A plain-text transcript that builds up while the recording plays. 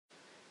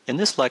In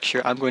this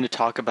lecture, I'm going to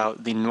talk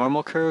about the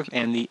normal curve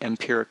and the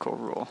empirical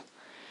rule.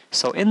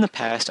 So in the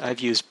past, I've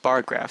used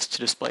bar graphs to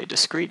display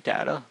discrete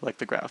data, like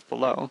the graph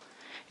below,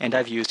 and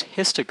I've used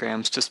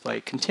histograms to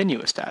display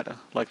continuous data,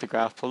 like the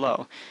graph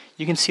below.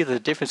 You can see that the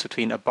difference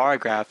between a bar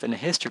graph and a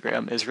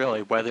histogram is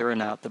really whether or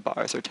not the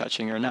bars are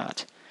touching or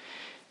not.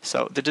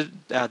 So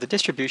the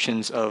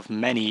distributions of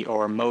many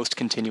or most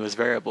continuous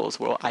variables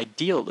will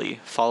ideally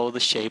follow the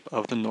shape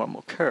of the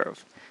normal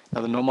curve. Now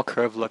the normal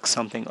curve looks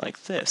something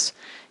like this.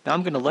 Now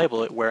I'm going to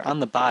label it where on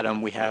the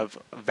bottom we have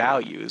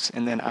values,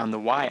 and then on the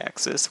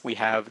y-axis we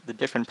have the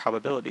different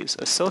probabilities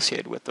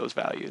associated with those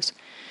values.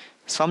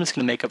 So I'm just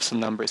going to make up some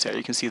numbers here.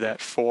 You can see that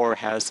 4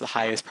 has the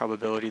highest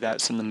probability,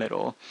 that's in the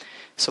middle.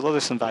 So those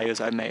are some values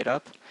I made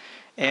up.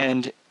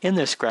 And in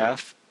this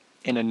graph,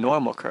 in a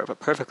normal curve, a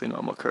perfectly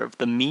normal curve,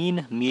 the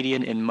mean,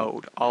 median, and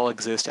mode all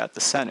exist at the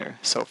center.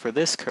 So for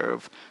this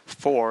curve,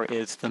 4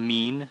 is the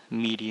mean,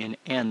 median,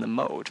 and the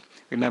mode.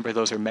 Remember,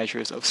 those are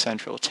measures of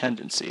central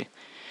tendency.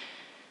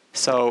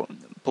 So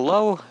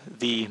below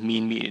the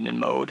mean, median, and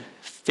mode,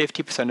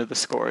 50% of the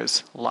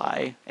scores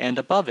lie, and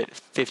above it,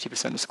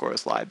 50% of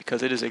scores lie,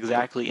 because it is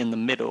exactly in the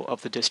middle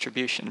of the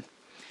distribution.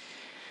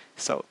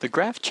 So the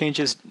graph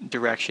changes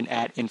direction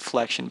at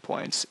inflection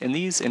points. In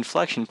these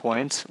inflection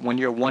points, when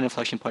you're one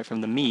inflection point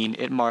from the mean,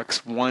 it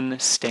marks one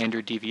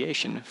standard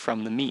deviation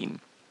from the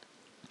mean.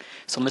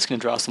 So I'm just going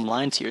to draw some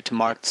lines here to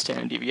mark the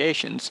standard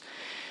deviations.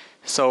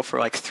 So for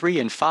like 3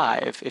 and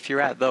 5, if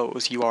you're at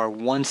those, you are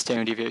one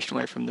standard deviation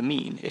away from the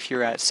mean. If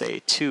you're at,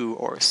 say, 2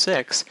 or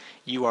 6,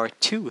 you are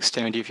two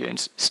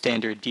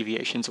standard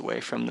deviations away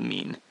from the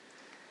mean.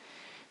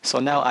 So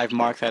now I've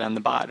marked that on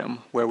the bottom,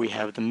 where we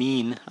have the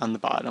mean on the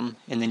bottom,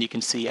 and then you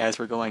can see as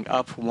we're going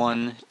up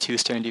 1, 2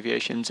 standard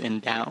deviations,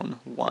 and down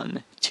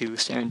 1, 2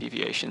 standard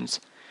deviations.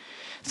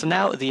 So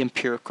now the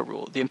empirical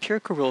rule. The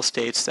empirical rule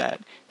states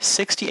that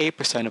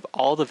 68% of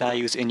all the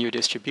values in your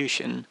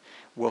distribution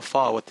will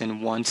fall within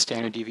one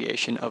standard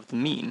deviation of the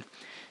mean.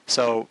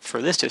 So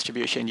for this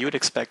distribution, you would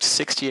expect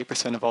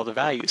 68% of all the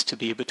values to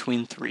be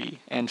between 3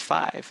 and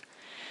 5.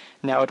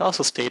 Now it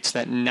also states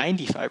that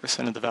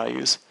 95% of the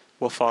values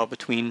will fall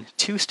between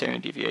two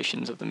standard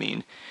deviations of the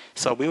mean.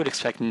 So we would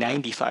expect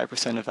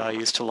 95% of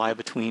values to lie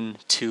between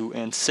 2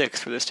 and 6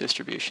 for this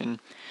distribution.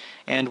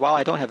 And while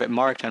I don't have it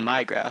marked on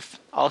my graph,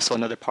 also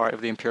another part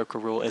of the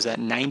empirical rule is that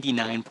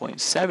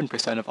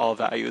 99.7% of all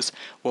values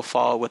will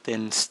fall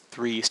within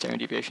 3 standard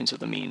deviations of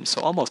the mean.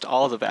 So almost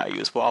all the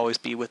values will always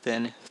be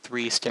within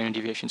 3 standard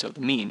deviations of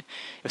the mean.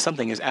 If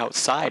something is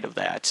outside of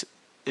that,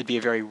 it'd be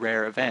a very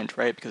rare event,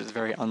 right? Because it's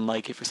very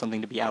unlikely for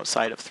something to be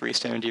outside of 3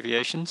 standard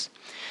deviations.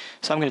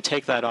 So I'm going to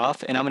take that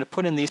off, and I'm going to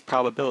put in these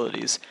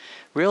probabilities.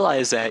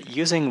 Realize that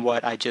using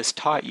what I just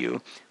taught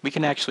you, we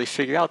can actually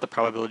figure out the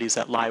probabilities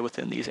that lie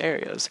within these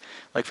areas.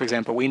 Like, for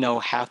example, we know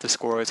half the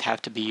scores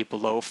have to be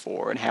below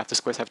 4, and half the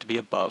scores have to be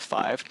above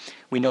 5.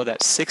 We know that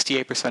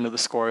 68% of the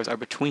scores are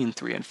between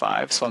 3 and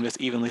 5, so I'm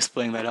just evenly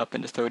splitting that up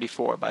into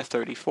 34 by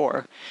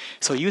 34.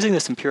 So using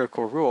this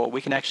empirical rule,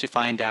 we can actually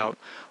find out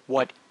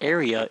what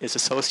area is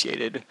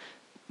associated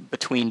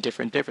between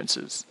different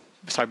distances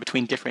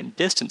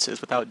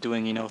without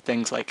doing,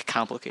 things like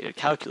complicated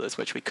calculus,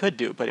 which we could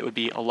do, but it would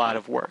be a lot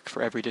of work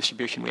for every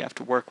distribution we have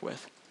to work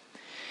with.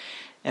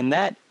 And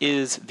that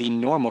is the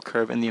normal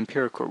curve and the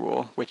empirical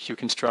rule, which you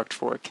construct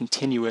for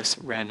continuous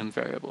random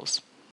variables.